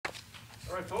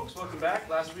All right, folks, welcome back.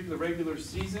 Last week of the regular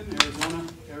season,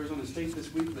 Arizona State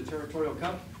this week of the Territorial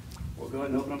Cup. We'll go ahead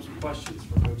and open up some questions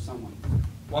for Coach Sumlin.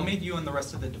 What made you and the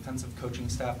rest of the defensive coaching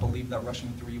staff believe that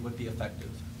rushing three would be effective?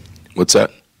 What's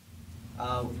that?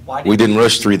 We didn't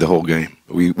rush three the whole game.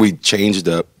 We changed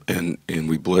up and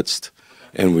we blitzed,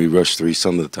 and we rushed three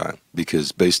some of the time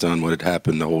because based on what had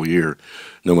happened the whole year,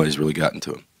 nobody's really gotten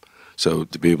to him. So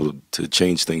to be able to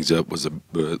change things up was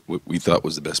what we thought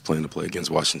was the best plan to play against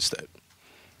Washington State.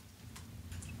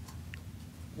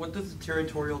 What does the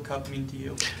Territorial Cup mean to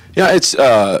you? Yeah, it's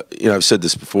I've said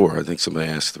this before. I think somebody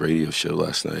asked the radio show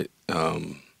last night.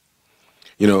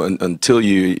 Until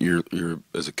you're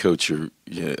as a coach,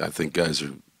 I think guys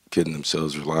are kidding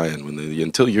themselves or lying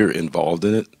until you're involved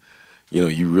in it.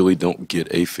 You really don't get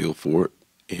a feel for it.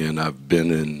 And I've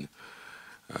been in.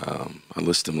 I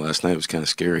listed them last night. It was kind of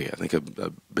scary. I think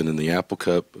I've been in the Apple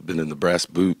Cup. I've been in the Brass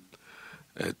Boot,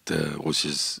 which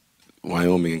is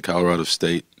Wyoming and Colorado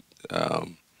State.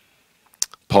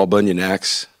 Paul Bunyan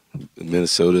Axe in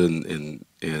Minnesota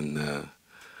and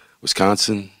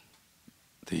Wisconsin.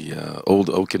 The Old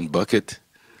Oaken Bucket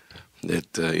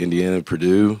at Indiana and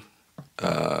Purdue.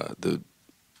 The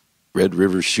Red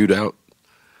River Shootout.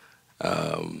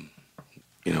 And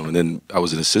then I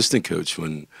was an assistant coach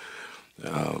when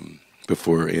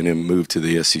before A&M moved to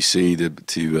the SEC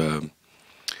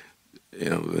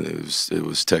it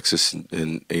was Texas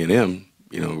and A&M,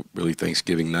 really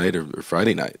Thanksgiving night or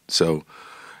Friday night. So,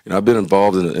 I've been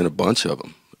involved in a bunch of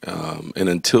them. And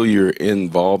until you're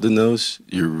involved in those,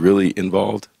 you're really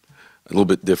involved. A little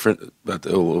bit different about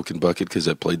the Old Oaken Bucket because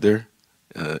I played there.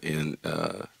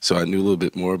 So I knew a little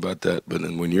bit more about that. But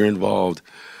then when you're involved,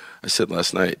 I said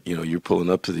last night, you're pulling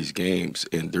up to these games,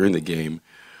 and during the game,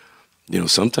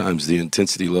 sometimes the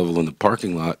intensity level in the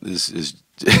parking lot is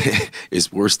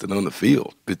is worse than on the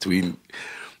field between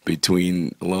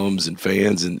alums and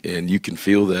fans, and you can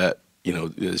feel that,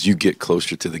 as you get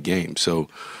closer to the game. So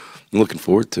I'm looking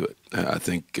forward to it. I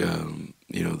think,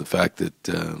 the fact that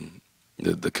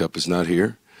the Cup is not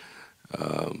here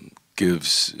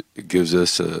gives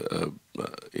us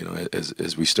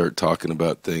as we start talking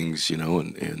about things,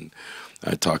 and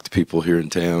I talk to people here in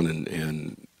town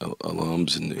and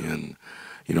alums and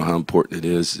how important it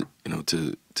is,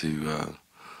 to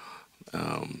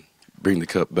bring the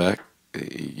Cup back.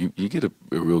 You get a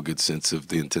real good sense of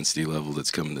the intensity level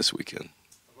that's coming this weekend.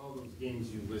 Of all those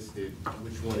games you listed,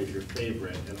 which one is your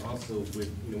favorite? And also, with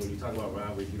when you talk about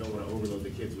rivalries, you don't want to overload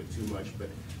the kids with too much. But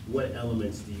what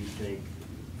elements do you think,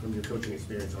 from your coaching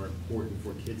experience, are important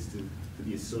for kids to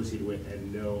be associated with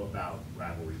and know about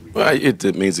rivalry weekend? Well, it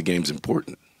means the game's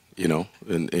important,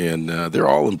 and they're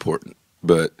all important.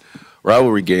 But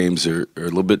rivalry games are a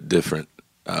little bit different.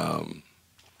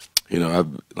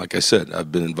 Like I said,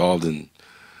 I've been involved in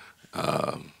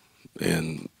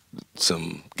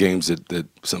some games that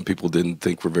some people didn't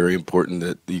think were very important.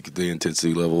 That the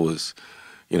intensity level is,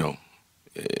 in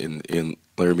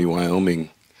Laramie,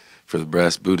 Wyoming, for the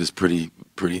Brass Boot is pretty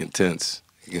intense.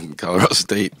 In Colorado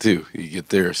State too, you get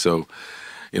there. So,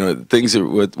 things are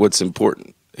what's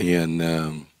important, and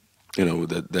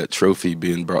that trophy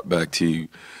being brought back to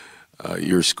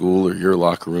your school or your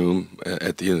locker room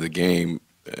at the end of the game,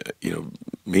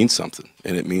 means something,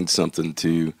 and it means something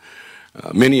to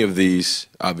many of these.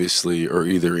 Obviously, are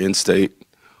either in state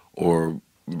or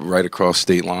right across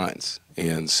state lines,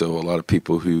 and so a lot of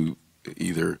people who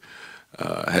either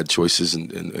had choices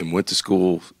and went to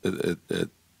school at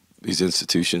these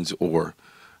institutions or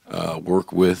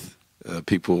work with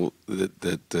people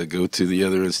that go to the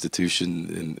other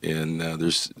institution, and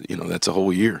there's that's a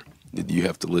whole year that you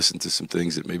have to listen to some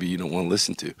things that maybe you don't want to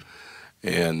listen to,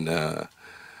 and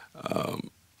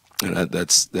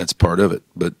that's part of it.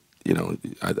 But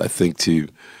I think to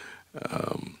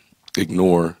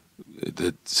ignore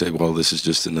that, say, well, this is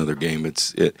just another game.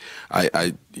 You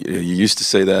used to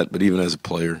say that, but even as a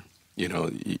player, you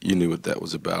knew what that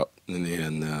was about,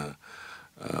 and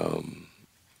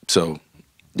so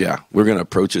yeah, we're going to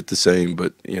approach it the same.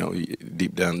 But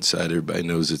deep down inside, everybody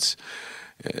knows it's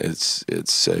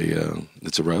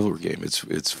a rivalry game.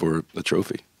 It's for a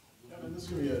trophy. And this is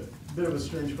going to be a bit of a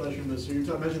strange question, but so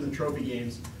you're mentioning the trophy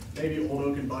games. Maybe Old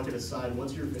Oaken Bucket aside,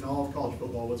 in all of college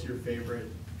football, what's your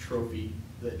favorite trophy,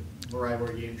 the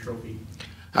rivalry game trophy?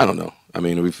 I don't know. I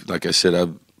mean, like I said,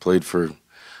 I've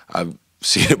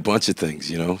seen a bunch of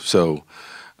things, So,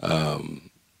 I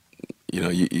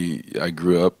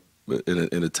grew up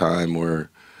in a time where,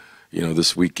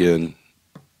 this weekend,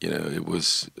 it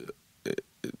was,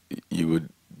 you would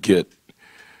get,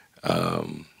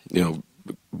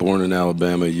 born in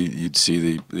Alabama, you'd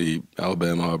see the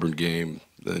Alabama-Auburn game,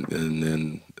 and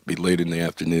then be late in the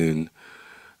afternoon,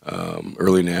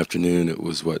 Early in the afternoon, it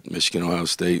was Michigan, Ohio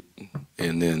State,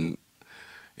 and then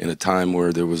in a time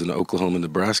where there was an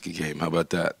Oklahoma-Nebraska game. How about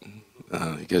that?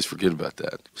 You guys forget about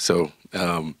that. So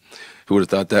who would have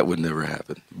thought that would never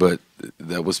happen? But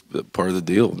that was part of the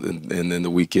deal. And then the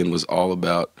weekend was all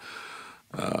about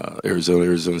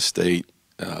Arizona State,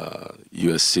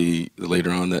 USC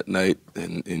later on that night,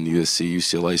 and USC,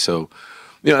 UCLA. So,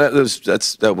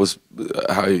 that was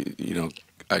how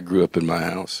I grew up in my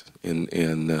house, and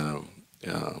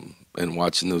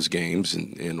watching those games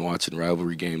and watching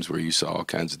rivalry games where you saw all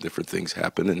kinds of different things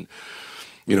happen. And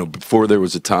before there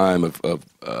was a time of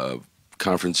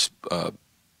conference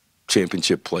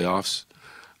championship playoffs,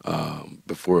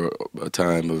 before a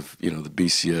time of the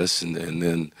BCS, and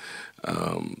then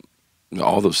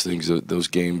all those things. Those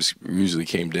games usually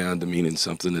came down to meaning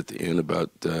something at the end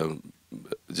about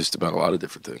just about a lot of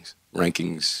different things,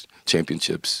 rankings,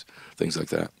 championships, things like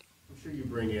that. I'm sure you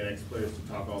bring in ex-players to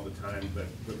talk all the time, but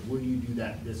will you do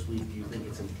that this week? Do you think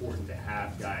it's important to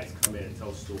have guys come in and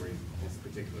tell stories this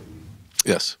particular week?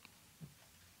 Yes,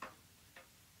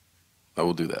 I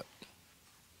will do that.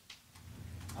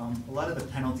 A lot of the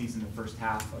penalties in the first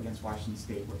half against Washington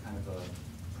State were kind of a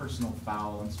personal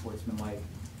foul and sportsmanlike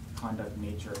conduct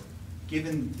nature.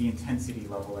 Given the intensity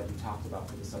level that you talked about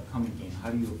for this upcoming game, how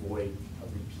do you avoid a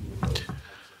repeat of those?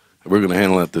 We're going to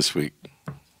handle that this week.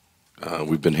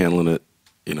 We've been handling it.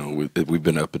 We've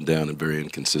been up and down and very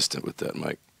inconsistent with that,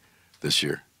 Mike, this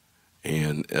year.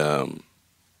 And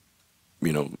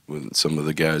with some of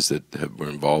the guys that were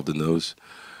involved in those,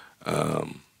 so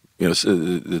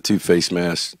the two face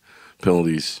mask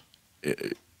penalties.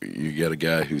 You got a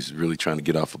guy who's really trying to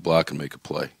get off a block and make a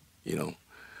play.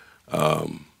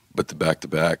 But the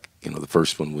back-to-back, the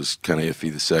first one was kind of iffy.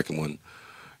 The second one,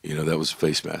 that was a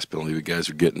face mask penalty. The guys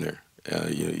are getting there.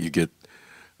 You get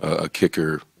a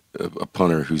kicker, a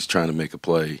punter who's trying to make a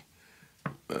play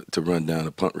to run down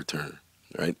a punt return,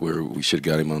 right, where we should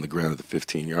have got him on the ground at the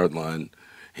 15-yard line.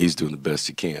 He's doing the best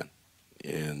he can.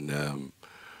 And,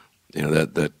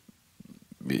 that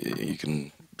you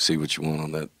can see what you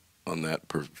want on that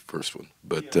first one.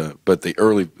 But the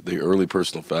early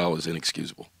personal foul is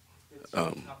inexcusable.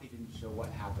 Copy didn't show what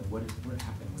happened. What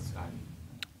happened with Scotty?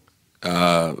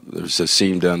 There's a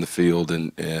seam down the field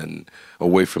and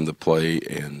away from the play,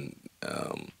 and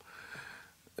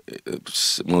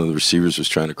one of the receivers was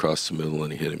trying to cross the middle,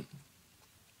 and he hit him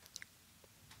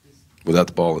without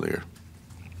the ball in the air.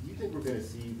 Do you think we're going to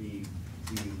see the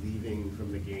leaving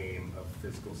from the game of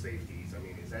physical safeties? I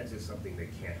mean, is that just something that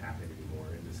can't happen anymore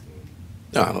in this game?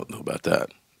 No, I don't know about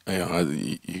that.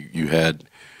 You had.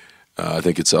 I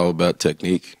think it's all about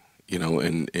technique,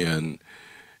 and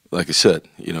like I said,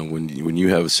 when you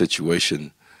have a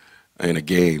situation in a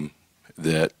game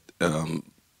that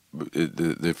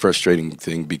the frustrating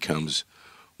thing becomes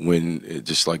when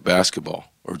just like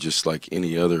basketball or just like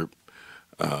any other,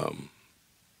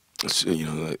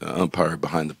 umpire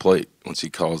behind the plate, once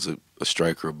he calls it a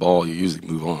strike or a ball, you usually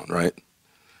move on, right?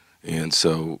 And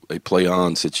so a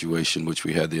play-on situation, which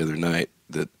we had the other night,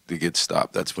 that it gets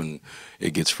stopped. That's when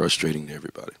it gets frustrating to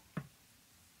everybody.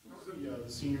 The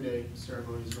Senior Day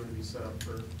ceremony is going to be set up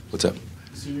for. What's that?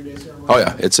 The Senior Day ceremony. Oh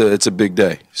yeah, it's a big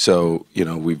day. So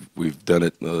we've done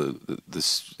it the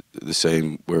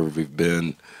same wherever we've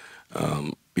been.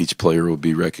 Each player will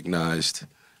be recognized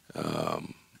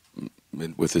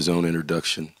with his own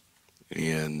introduction,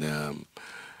 and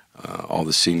all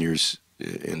the seniors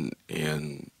in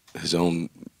his own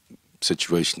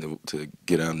situation to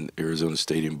get out in Arizona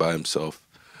Stadium by himself.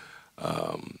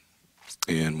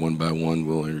 And one by one,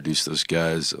 we'll introduce those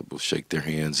guys. We'll shake their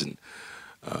hands, and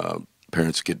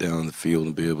parents get down on the field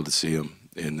and be able to see them.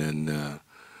 And then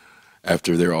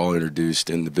after they're all introduced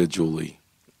individually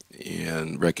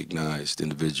and recognized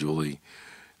individually,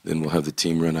 then we'll have the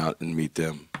team run out and meet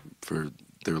them for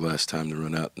their last time to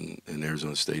run out in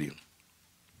Arizona Stadium.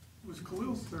 Was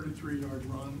Khalil's 33-yard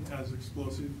run as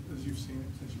explosive as you've seen it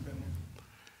since you've been here?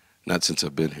 Not since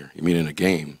I've been here. You mean in a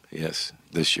game? Yes,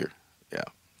 this year. Yeah.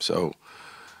 So,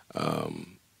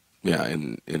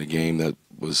 in a game that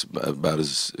was about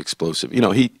as explosive. He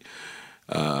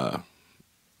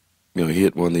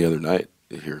hit one the other night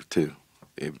here too,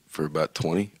 for about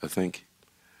 20, I think.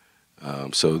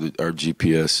 So our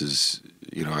GPS is,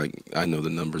 I know the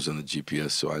numbers on the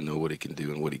GPS, so I know what he can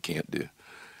do and what he can't do.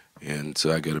 And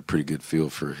so I got a pretty good feel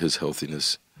for his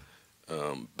healthiness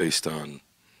based on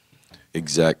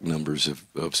exact numbers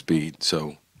of speed.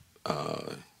 So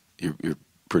you're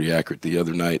pretty accurate. The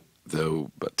other night,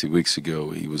 though, about 2 weeks ago,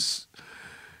 he was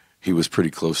pretty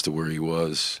close to where he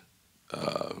was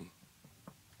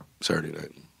Saturday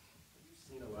night. You've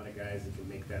seen a lot of guys that can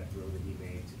make that throw that he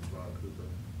made to Devon Cooper.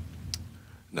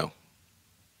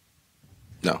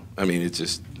 No, I mean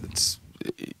it's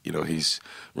he's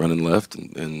running left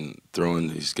and throwing.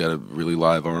 He's got a really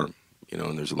live arm,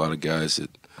 and there's a lot of guys that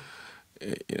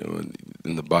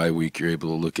in the bye week you're able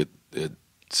to look at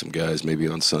some guys maybe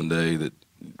on Sunday that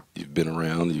you've been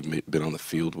around, you've been on the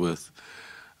field with.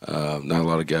 Not a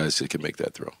lot of guys that can make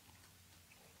that throw.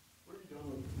 What are you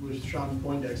doing with Sean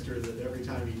Poindexter that every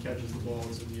time he catches the ball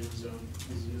it's in the end zone?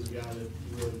 He's a guy that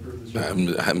really improved this year.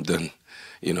 I haven't done,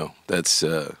 that's,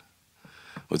 what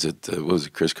was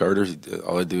it, Chris Carter?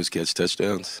 All I do is catch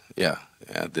touchdowns. Yeah,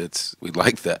 we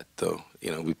like that, though.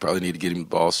 We probably need to get him the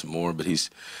ball some more, but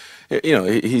here's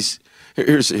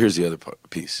the other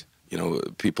piece.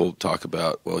 People talk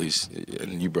about, well,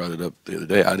 and you brought it up the other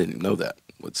day, I didn't know that,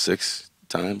 6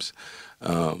 times?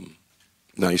 Now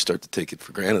you start to take it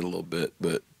for granted a little bit,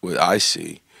 but what I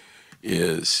see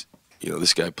is,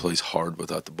 this guy plays hard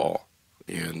without the ball.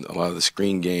 And a lot of the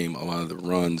screen game, a lot of the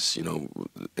runs,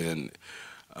 and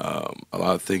a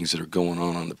lot of things that are going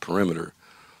on the perimeter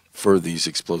for these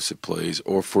explosive plays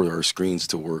or for our screens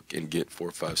to work and get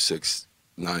 4, 5, 6,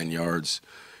 9 yards,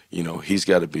 he's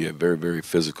got to be a very, very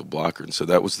physical blocker. And so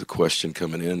that was the question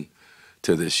coming in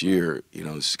to this year.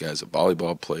 This guy's a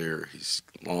volleyball player. He's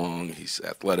long. He's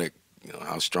athletic.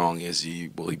 How strong is he?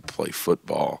 Will he play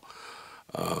football?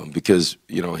 Because,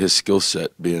 his skill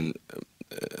set being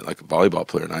like a volleyball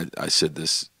player, and I said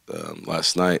this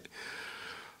last night,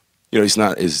 he's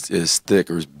not as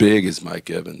thick or as big as Mike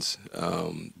Evans,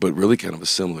 but really kind of a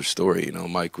similar story.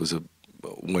 Mike was a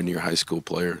one-year high school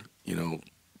player,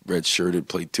 red-shirted,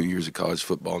 played 2 years of college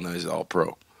football, now he's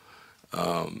all-pro.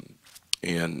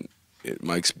 And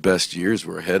Mike's best years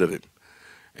were ahead of him.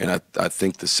 And I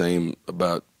think the same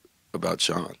about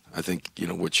Sean. I think,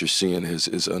 what you're seeing,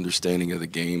 his understanding of the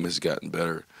game has gotten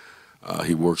better.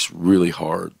 He works really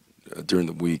hard during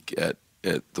the week at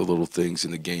the little things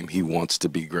in the game. He wants to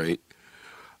be great.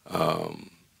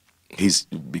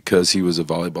 Because he was a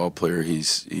volleyball player, he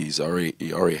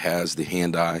already has the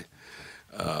hand-eye,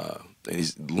 and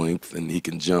he's length and he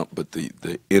can jump. But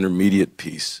the intermediate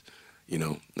piece,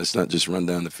 let's not just run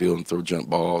down the field and throw jump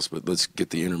balls, but let's get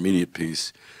the intermediate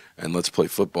piece and let's play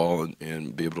football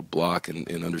and be able to block and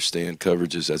understand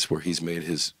coverages. That's where he's made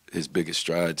his biggest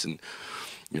strides. And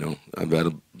I've had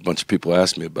a bunch of people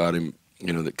ask me about him,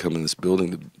 that come in this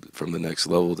building from the next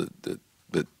level that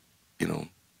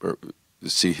or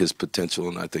see his potential,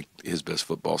 and I think his best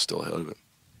football is still ahead of him.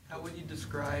 How would you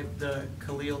describe the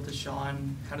Khalil to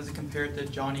Sean? How does it compare to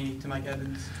Johnny to Mike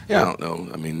Evans? Yeah, I don't know.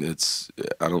 I mean,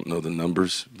 I don't know the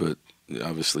numbers, but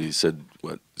obviously he said,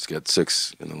 he's got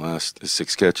 6 in the last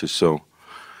 6 catches, so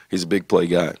he's a big play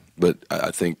guy. But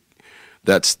I think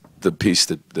that's the piece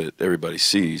that everybody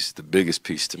sees. The biggest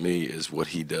piece to me is what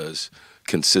he does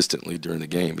consistently during the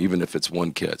game, even if it's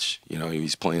one catch.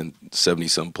 He's playing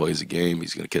 70-some plays a game.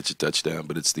 He's going to catch a touchdown,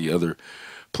 but it's the other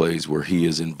plays where he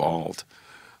is involved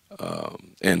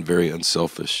and very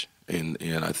unselfish. And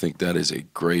I think that is a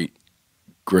great,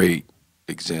 great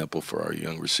example for our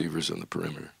young receivers on the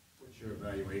perimeter. What's your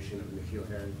evaluation of N'Keal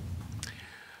Harry?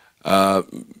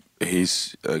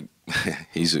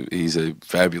 He's a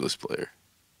fabulous player.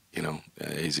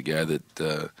 He's a guy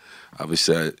that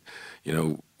obviously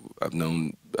I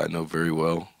know very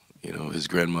well. His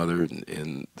grandmother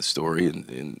and the story,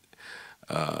 and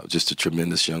just a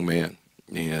tremendous young man,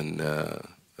 and a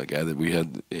guy that we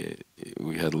had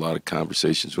a lot of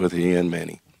conversations with, he and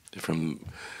Manny, from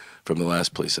the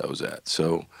last place I was at.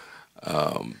 So,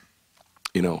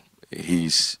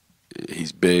 he's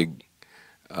big.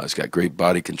 He's got great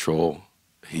body control.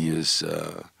 He is,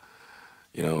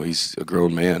 he's a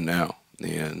grown man now,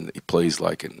 and he plays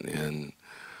like it. And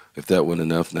if that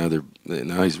wasn't enough, now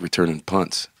he's returning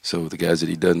punts. So the guys that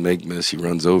he doesn't make miss, he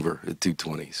runs over at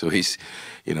 220. So he's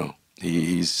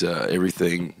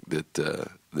everything that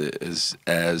is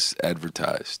as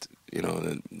advertised.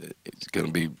 And he's going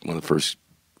to be one of the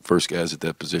first guys at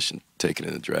that position taken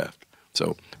in the draft.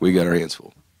 So we got our hands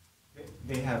full.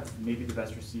 They have maybe the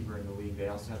best receiver in the league. They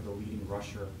also have the leading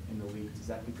rusher in the league. Does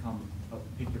that become a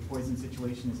pick your poison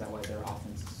situation? Is that why their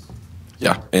offense is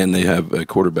Yeah, and they have a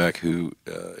quarterback who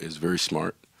is very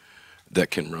smart, that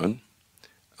can run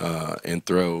and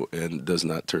throw and does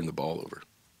not turn the ball over.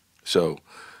 So,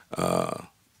 that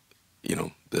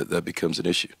becomes an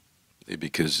issue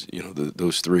because,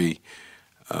 those three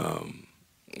are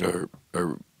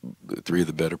 3 of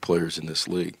the better players in this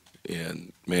league.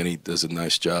 And Manny does a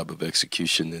nice job of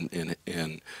execution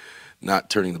and not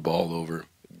turning the ball over,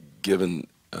 giving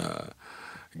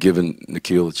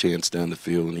N'Keal a chance down the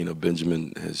field. And,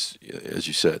 Benjamin has, as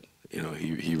you said,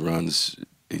 he runs,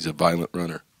 he's a violent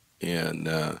runner. And,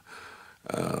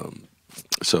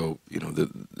 So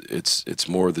it's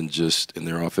more than just, and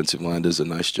their offensive line does a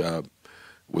nice job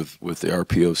with the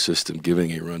RPO system,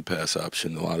 giving a run pass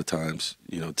option a lot of times,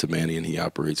 to Manny, and he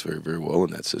operates very, very well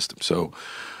in that system. So,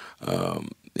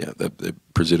 that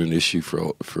present an issue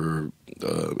for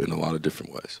in a lot of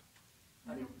different ways.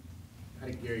 How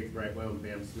did Gary Bragwell and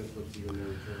Bam Smith look to you in their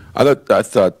return? I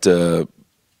thought they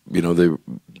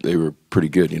were pretty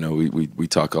good. We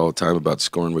talk all the time about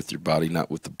scoring with your body,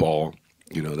 not with the ball.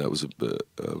 That was a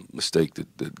mistake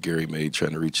that Gary made,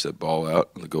 trying to reach that ball out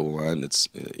on the goal line. It's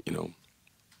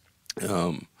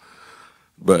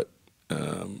but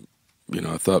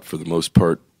I thought for the most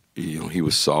part, he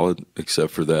was solid,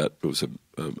 except for that it was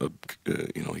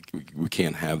we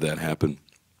can't have that happen.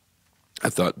 I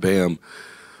thought Bam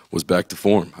was back to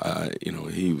form.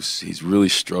 He's really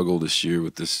struggled this year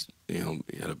with this. He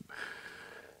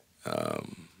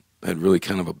had really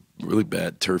kind of a really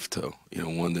bad turf toe.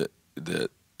 One that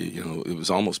it was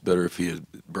almost better if he had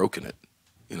broken it.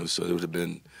 So it'd have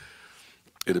been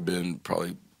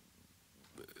probably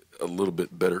a little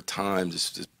bit better time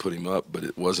just to put him up, but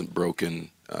it wasn't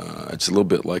broken. It's a little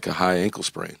bit like a high ankle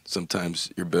sprain.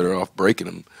 Sometimes you're better off breaking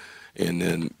them, and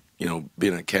then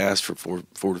being in a cast for 4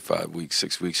 to 5 weeks,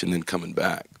 6 weeks, and then coming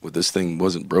back. Well, this thing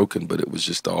wasn't broken, but it was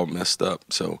just all messed up.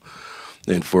 So,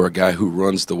 and for a guy who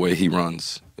runs the way he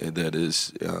runs, that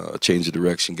is a change of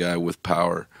direction guy with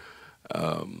power,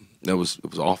 it was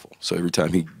awful. So every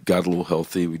time he got a little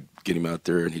healthy, we'd get him out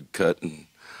there and he'd cut, and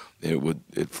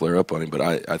it'd flare up on him. But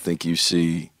I think you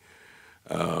see,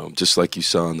 just like you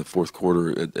saw in the fourth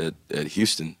quarter at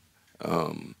Houston,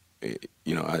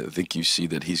 I think you see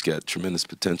that he's got tremendous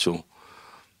potential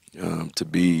to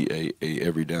be a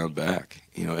every down back,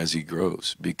 as he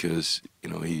grows, because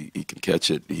he can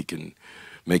catch it, he can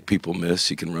make people miss,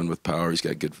 he can run with power, he's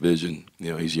got good vision.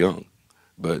 He's young,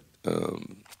 but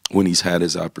when he's had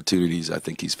his opportunities, I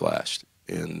think he's flashed,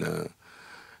 and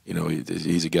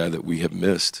he's a guy that we have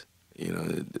missed,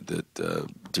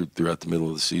 throughout the middle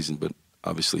of the season. But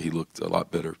obviously, he looked a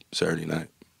lot better Saturday night.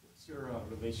 What's your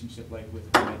relationship like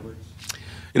with Herm Edwards?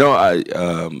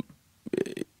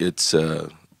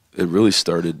 It really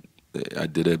started. I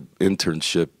did an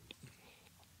internship.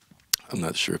 I'm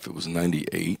not sure if it was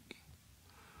 98,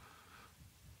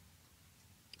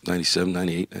 97,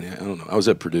 98. I don't know. I was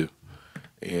at Purdue,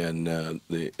 and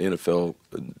the NFL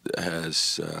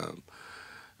has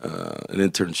an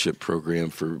internship program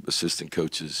for assistant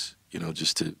coaches.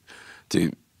 Just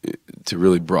to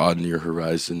really broaden your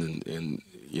horizon, and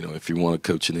if you want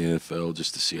to coach in the NFL,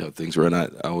 just to see how things were. And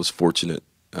I was fortunate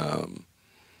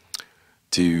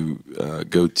to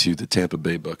go to the Tampa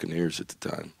Bay Buccaneers at the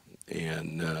time,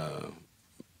 and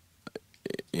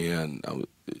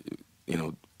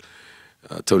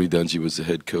Tony Dungy was the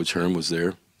head coach. Herm was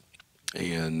there,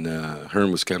 and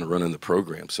Herm was kind of running the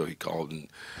program, so he called, and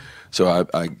so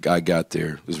I got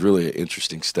there. It was really an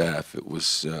interesting staff. It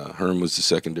was Herm was the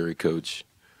secondary coach.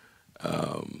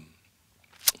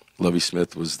 Lovie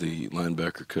Smith was the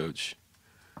linebacker coach.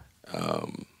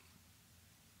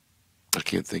 I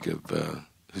can't think of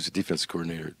who's the defensive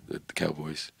coordinator at the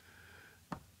Cowboys.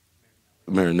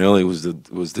 Marinelli was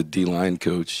the D-line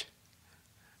coach.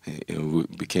 He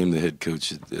became the head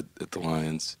coach at the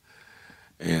Lions,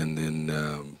 and then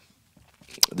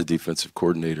the defensive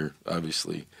coordinator,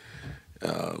 obviously.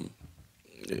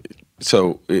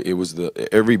 So it was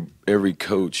every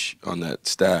coach on that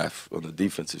staff, on the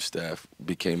defensive staff,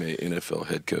 became an NFL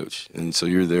head coach, and so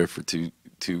you're there for two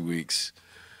weeks,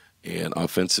 and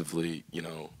offensively,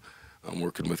 I'm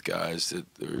working with guys that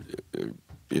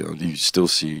you still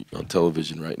see on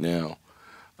television right now.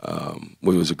 It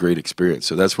was a great experience.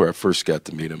 So that's where I first got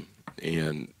to meet him,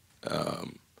 and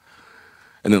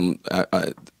then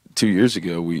 2 years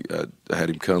ago I had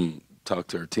him come talk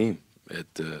to our team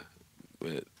at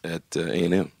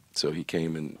A&M. So he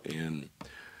came and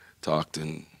talked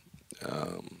and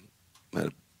had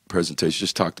a presentation.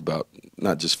 Just talked about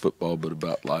not just football but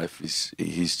about life.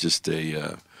 He's just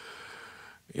a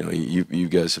you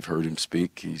guys have heard him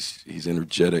speak. He's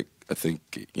energetic. I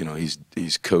think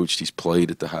he's coached. He's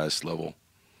played at the highest level.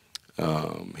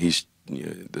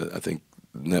 I think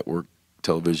network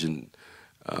television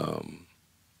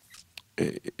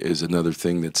is another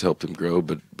thing that's helped him grow.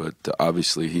 But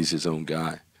obviously he's his own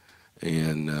guy,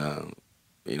 and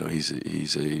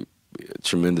he's a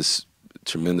tremendous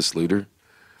leader.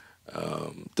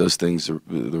 Does things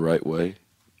the right way,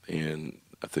 and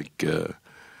I think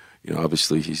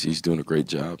obviously he's doing a great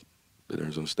job at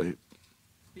Arizona State.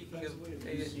 Speaking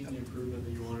of, Have you seen the improvement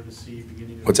that you wanted to see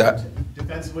beginning of What's year? that?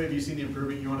 Defensively, have you seen the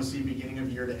improvement you want to see beginning of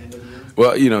year to end of year?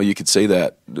 Well, you could say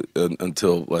that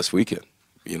until last weekend.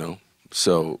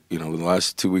 So, you know, the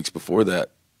last 2 weeks before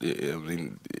that, I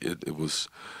mean, it was,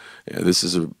 this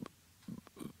is a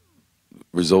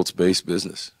results-based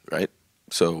business, right?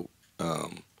 So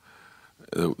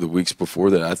the weeks before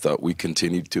that, I thought we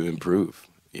continued to improve.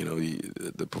 You know,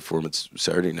 the performance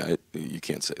Saturday night, you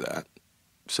can't say that.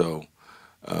 So,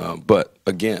 but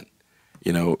again,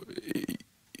 you know,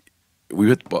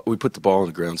 we put the ball on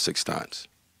the ground 6 times,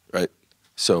 right?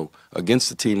 So against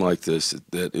a team like this,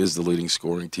 that is the leading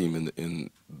scoring team in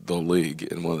the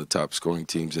league and one of the top scoring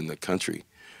teams in the country,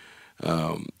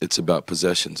 it's about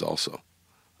possessions also,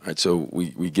 right? So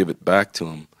we give it back to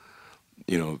them,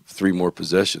 you know, 3 more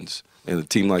possessions, and a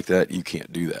team like that, you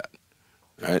can't do that,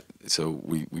 right? So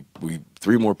we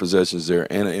 3 more possessions there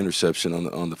and an interception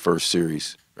on the first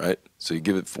series, right? So you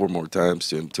give it 4 more times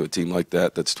to a team like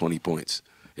that, that's 20 points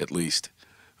at least,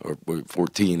 or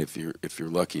 14 if you're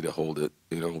lucky to hold it,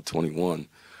 you know, 21.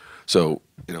 So,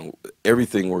 you know,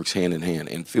 everything works hand in hand,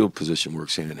 and field position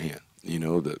works hand in hand. You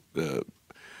know, the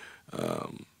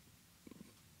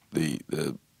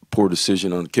poor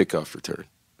decision on the kickoff return.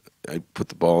 I put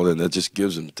the ball in, that just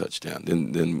gives them a touchdown.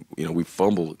 Then you know, we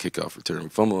fumble a kickoff return, we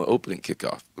fumble an opening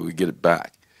kickoff, but we get it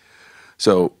back.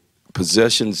 So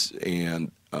possessions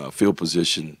and field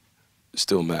position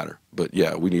still matter, but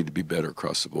yeah, we need to be better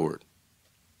across the board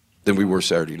than we were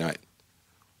Saturday night.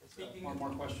 One more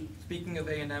question. Speaking of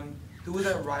A&M, who was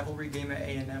that rivalry game at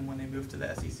A&M when they moved to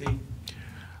the SEC?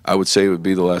 I would say it would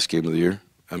be the last game of the year.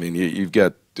 I mean, you've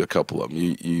got a couple of them.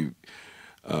 You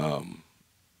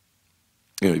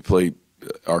know, you play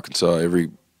Arkansas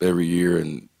every year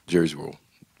in Jerry's World,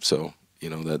 so you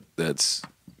know that's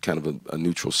kind of a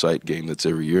neutral site game that's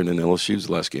every year, and then LSU's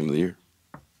the last game of the year.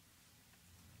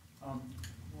 One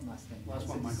last thing. Last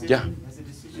one, Michael. Yeah. Has a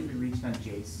decision been reached on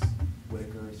Jace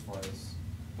Whitaker as far as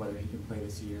whether he can play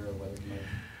this year or whether he might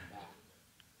come back?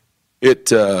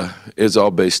 It is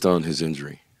all based on his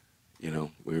injury. You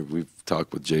know, we've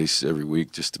talked with Jace every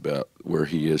week just about where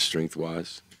he is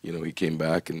strength-wise. You know, he came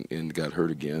back and got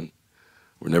hurt again.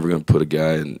 We're never going to put a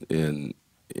guy in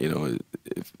you know,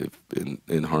 if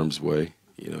in harm's way.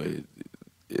 You know,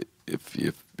 if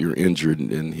you're injured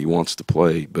and he wants to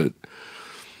play, but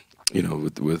you know,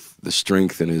 with the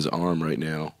strength in his arm right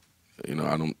now, you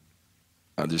know,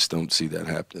 I just don't see that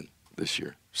happening this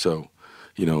year. So,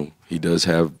 you know, he does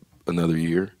have another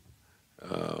year.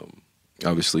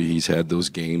 Obviously, he's had those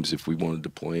games if we wanted to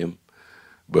play him,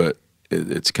 but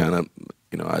it's kind of,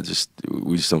 you know,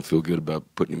 we just don't feel good about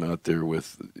putting him out there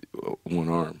with one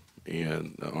arm,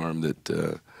 and an arm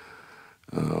that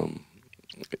I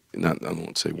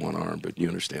won't say one arm, but you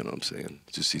understand what I'm saying.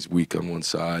 It's just he's weak on one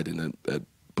side, and that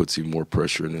puts him more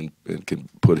pressure and can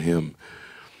put him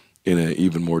in an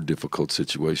even more difficult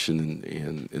situation.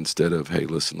 And instead of, hey,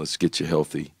 listen, let's get you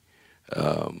healthy,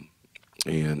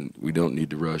 and we don't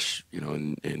need to rush, you know,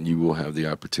 and you will have the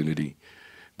opportunity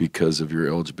because of your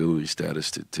eligibility status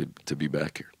to be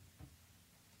back here.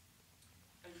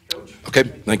 Coach. Okay,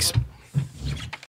 thanks.